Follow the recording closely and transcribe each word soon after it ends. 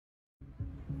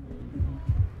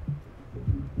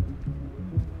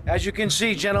As you can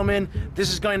see, gentlemen,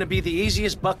 this is going to be the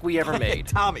easiest buck we ever made.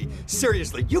 Tommy,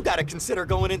 seriously, you gotta consider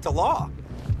going into law.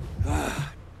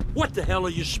 What the hell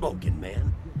are you smoking,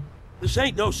 man? This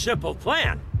ain't no simple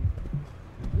plan.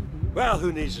 Well,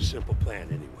 who needs a simple plan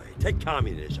anyway? Take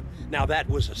communism. Now that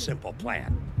was a simple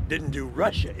plan. Didn't do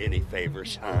Russia any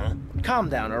favors, huh? Calm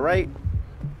down, all right?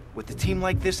 With a team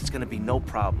like this, it's gonna be no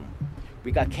problem.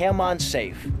 We got Cam on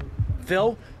safe.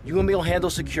 Phil, you and me will handle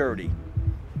security.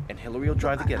 And Hillary will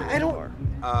drive the getaway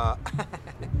car.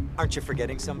 Aren't you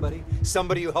forgetting somebody?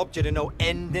 Somebody who helped you to no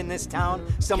end in this town?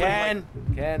 Somebody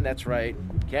Ken, that's right.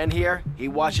 Ken here, he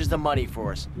washes the money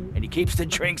for us. And he keeps the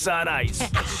drinks on ice.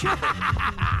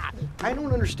 I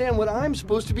don't understand what I'm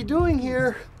supposed to be doing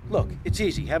here. Look, it's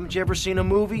easy. Haven't you ever seen a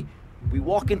movie? We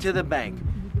walk into the bank,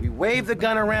 we wave the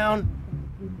gun around,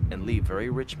 and leave very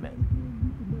rich men.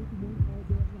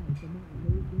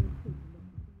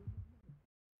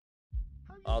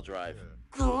 I'll drive.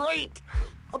 Great!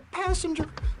 A passenger.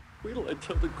 Wait till I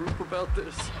tell the group about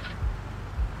this.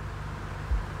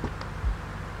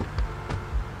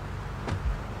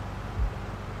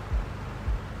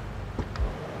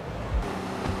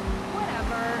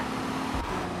 Whatever.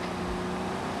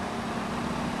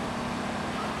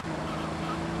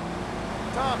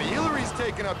 Tommy, Hillary's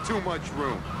taking up too much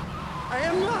room. I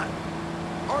am not.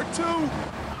 R2?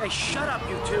 Hey, shut up,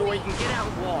 you two, or you can get out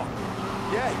and walk.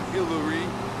 Yeah, Hillary.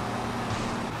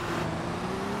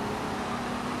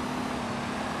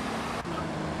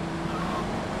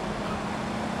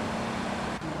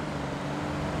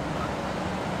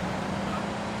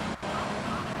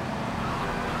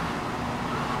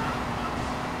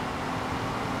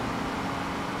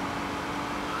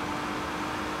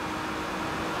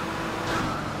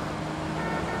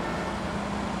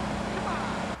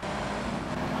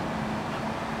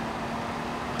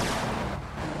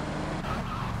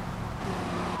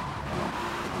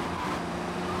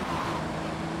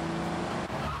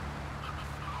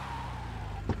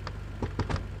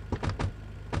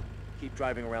 Keep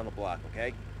driving around the block,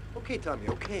 okay? Okay, Tommy,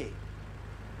 okay.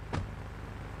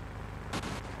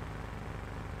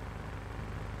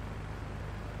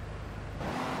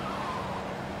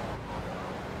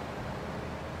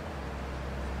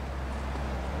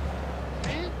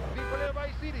 See? People in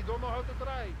Vice City don't know how to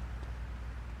drive.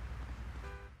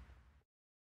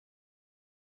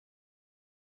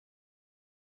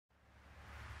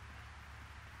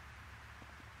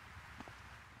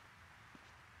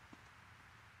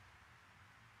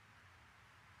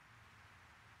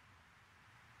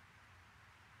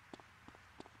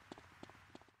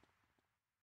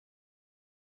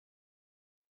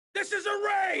 This is a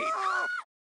raid!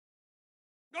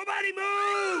 Nobody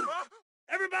move!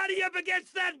 Everybody up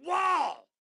against that wall!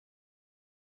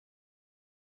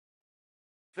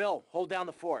 Phil, hold down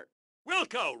the fort.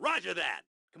 Wilco, roger that!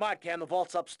 Come on, Cam, the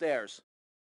vault's upstairs.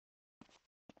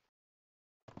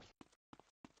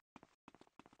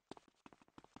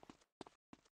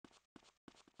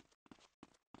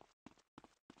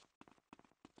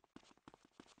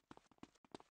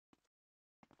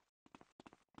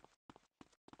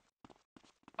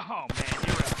 Oh, man,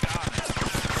 you're a goner.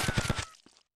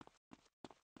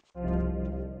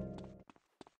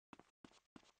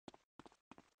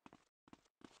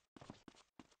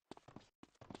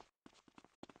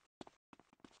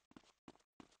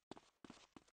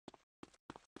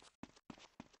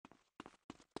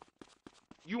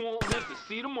 You won't live to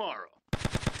see tomorrow.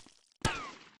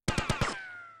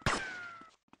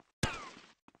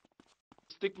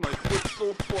 Stick my foot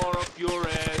so far up your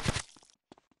ass.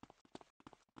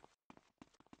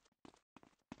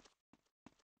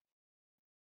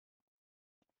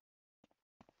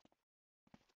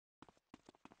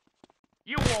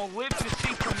 You won't live to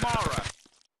see tomorrow.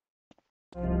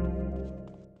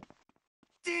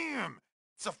 Damn!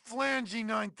 It's a flangy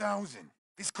 9000.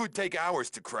 This could take hours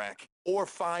to crack. Or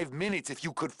 5 minutes if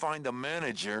you could find the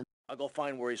manager. I'll go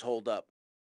find where he's holed up.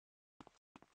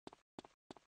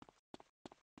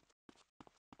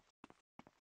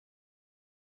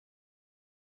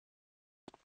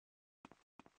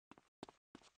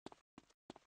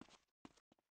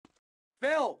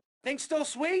 Phil, things still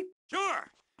sweet?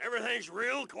 Sure, everything's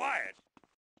real quiet.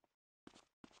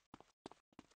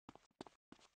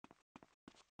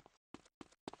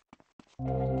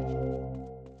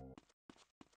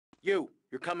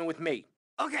 You're coming with me.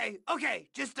 Okay,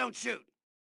 just don't shoot.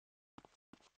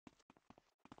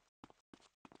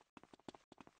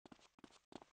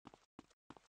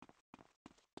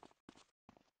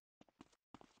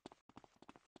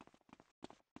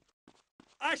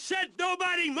 I said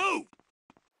nobody move!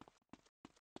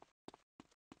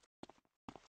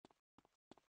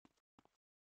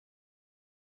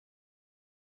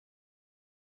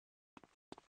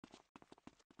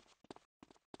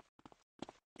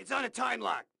 It's on a time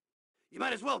lock. You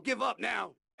might as well give up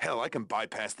now. Hell, I can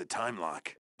bypass the time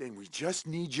lock. Then we just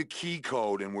need your key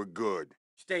code and we're good.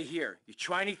 Stay here. You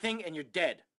try anything and you're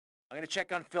dead. I'm gonna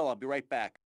check on Phil. I'll be right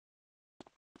back.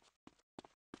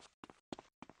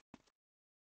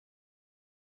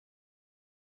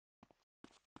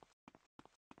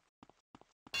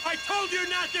 I told you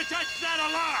not to touch that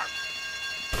alarm!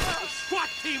 The SWAT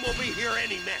team will be here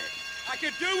any minute. I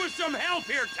could do with some help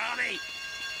here, Tommy!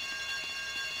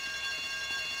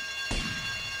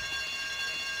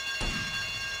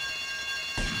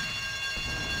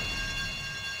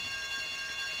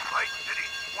 Lake City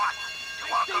SWAT,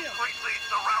 you are completely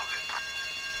surrounded.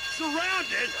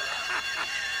 Surrounded?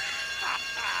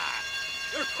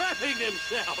 They're crapping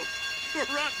themselves. The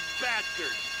rotten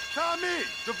bastards. Tommy,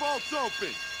 the vault's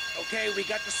open. Okay, we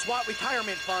got the SWAT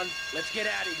retirement fund. Let's get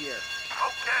out of here.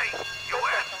 Okay, you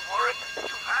asked for it.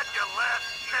 You've had your last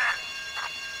chance.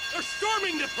 They're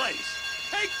storming the place.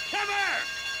 Take cover!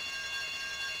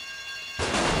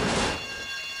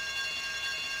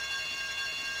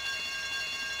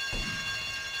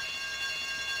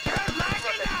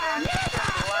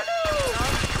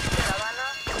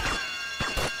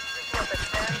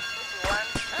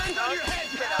 Hands on your head,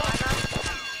 pal!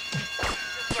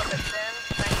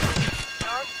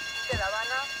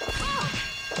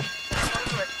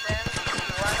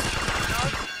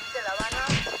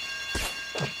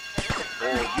 Oh,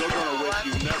 you're gonna wish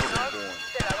you never been born.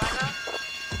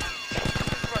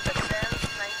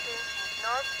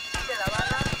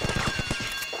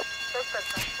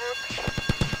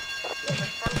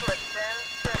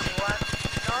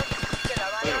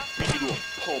 Beat you to a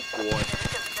pulp, boy.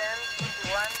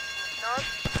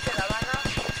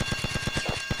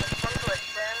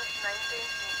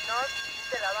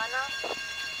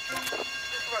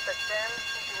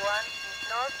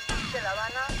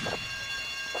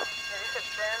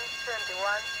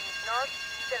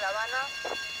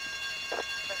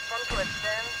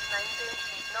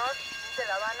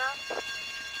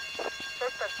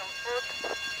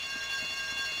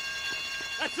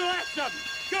 That's the last of them!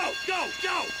 Go, go,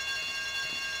 go!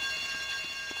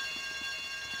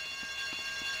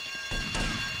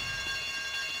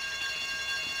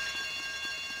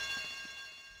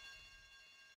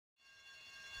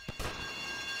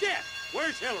 Jeff,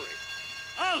 where's Hillary?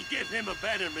 I'll give him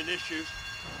abandonment issues.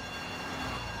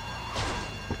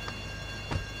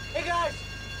 Hey guys,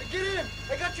 get in!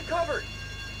 I got you covered!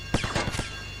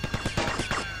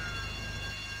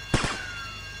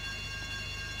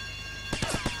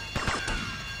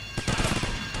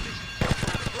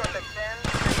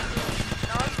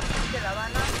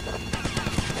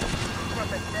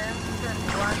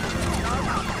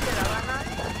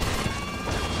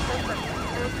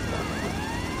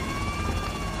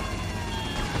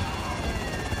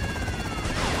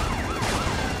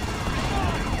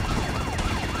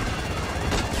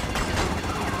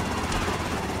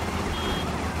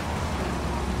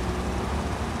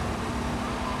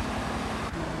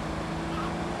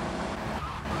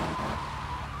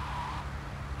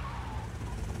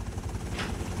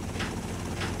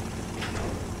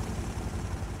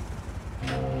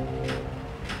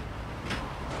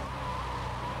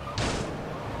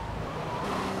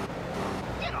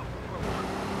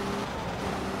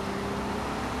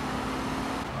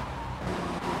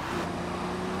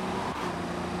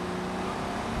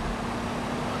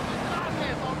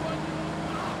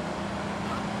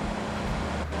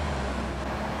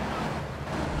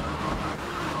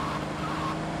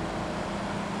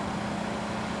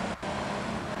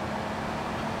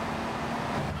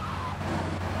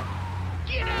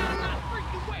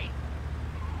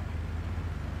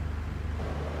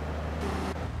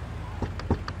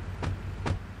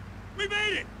 We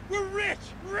made it! We're rich!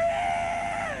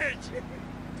 Rich!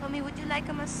 Tommy, would you like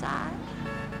a massage?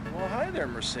 Well, hi there,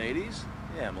 Mercedes.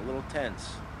 Yeah, I'm a little tense.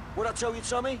 What'd I tell you,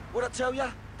 Tommy? What'd I tell you?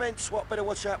 Ben Swat better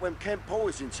watch out when Kent Paul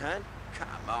is in town. Come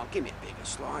on, give me a bigger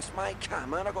slice, mate.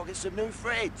 Come on, I gotta get some new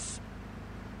threads.